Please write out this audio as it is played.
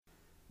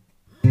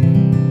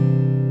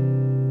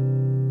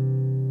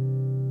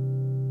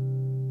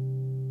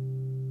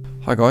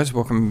Hi guys,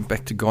 welcome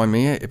back to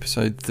Gaimea,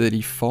 episode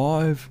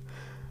 35.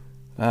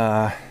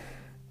 Alright,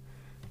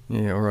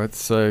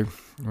 so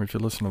if you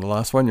listen to the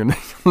last one,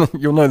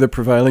 you'll know the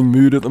prevailing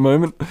mood at the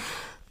moment.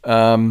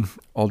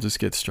 I'll just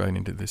get straight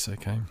into this,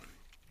 okay?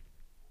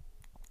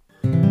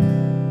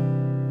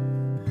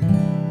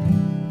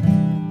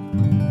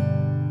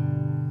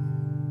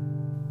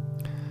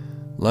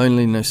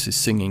 Loneliness is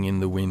singing in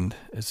the wind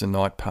as the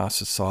night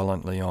passes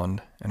silently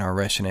on, and I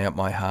ration out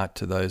my heart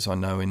to those I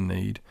know in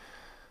need.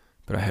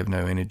 But I have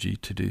no energy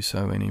to do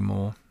so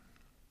anymore.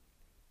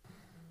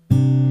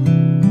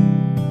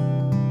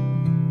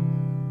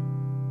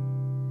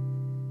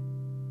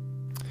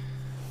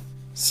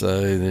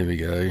 So there we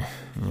go.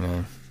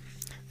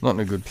 Not in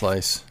a good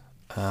place.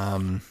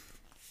 I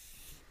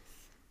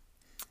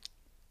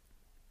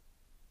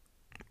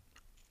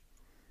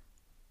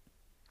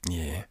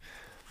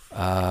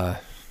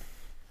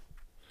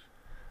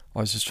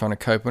was just trying to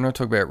cope. When I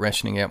talk about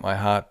rationing out my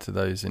heart to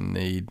those in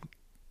need,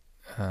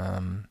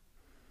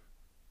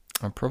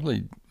 I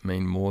probably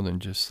mean more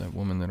than just that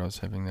woman that I was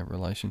having that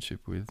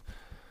relationship with.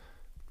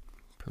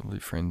 Probably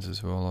friends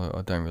as well.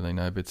 I don't really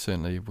know, but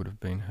certainly it would have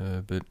been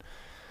her. But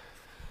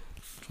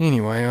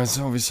anyway, I was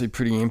obviously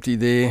pretty empty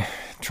there,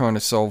 trying to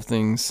solve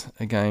things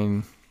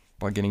again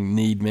by getting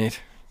need met.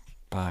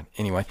 But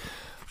anyway,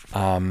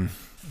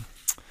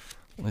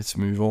 let's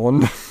move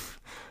on.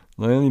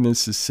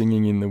 Loneliness is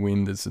singing in the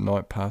wind as the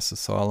night passes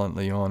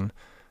silently on,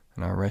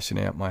 and I ration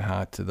out my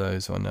heart to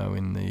those I know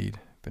in need,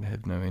 but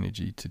have no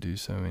energy to do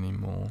so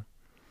anymore.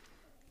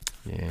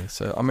 Yeah,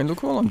 so,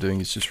 look, all I'm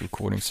doing is just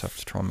recording stuff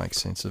to try and make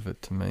sense of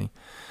it to me,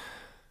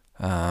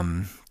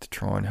 to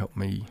try and help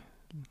me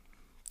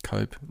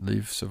cope,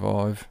 live,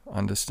 survive,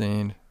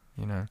 understand,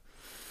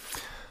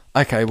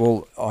 Okay,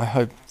 well, I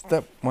hope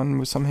that one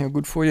was somehow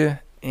good for you,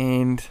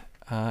 and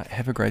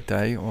have a great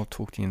day. I'll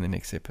talk to you in the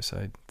next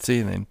episode. See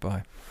you then,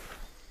 bye.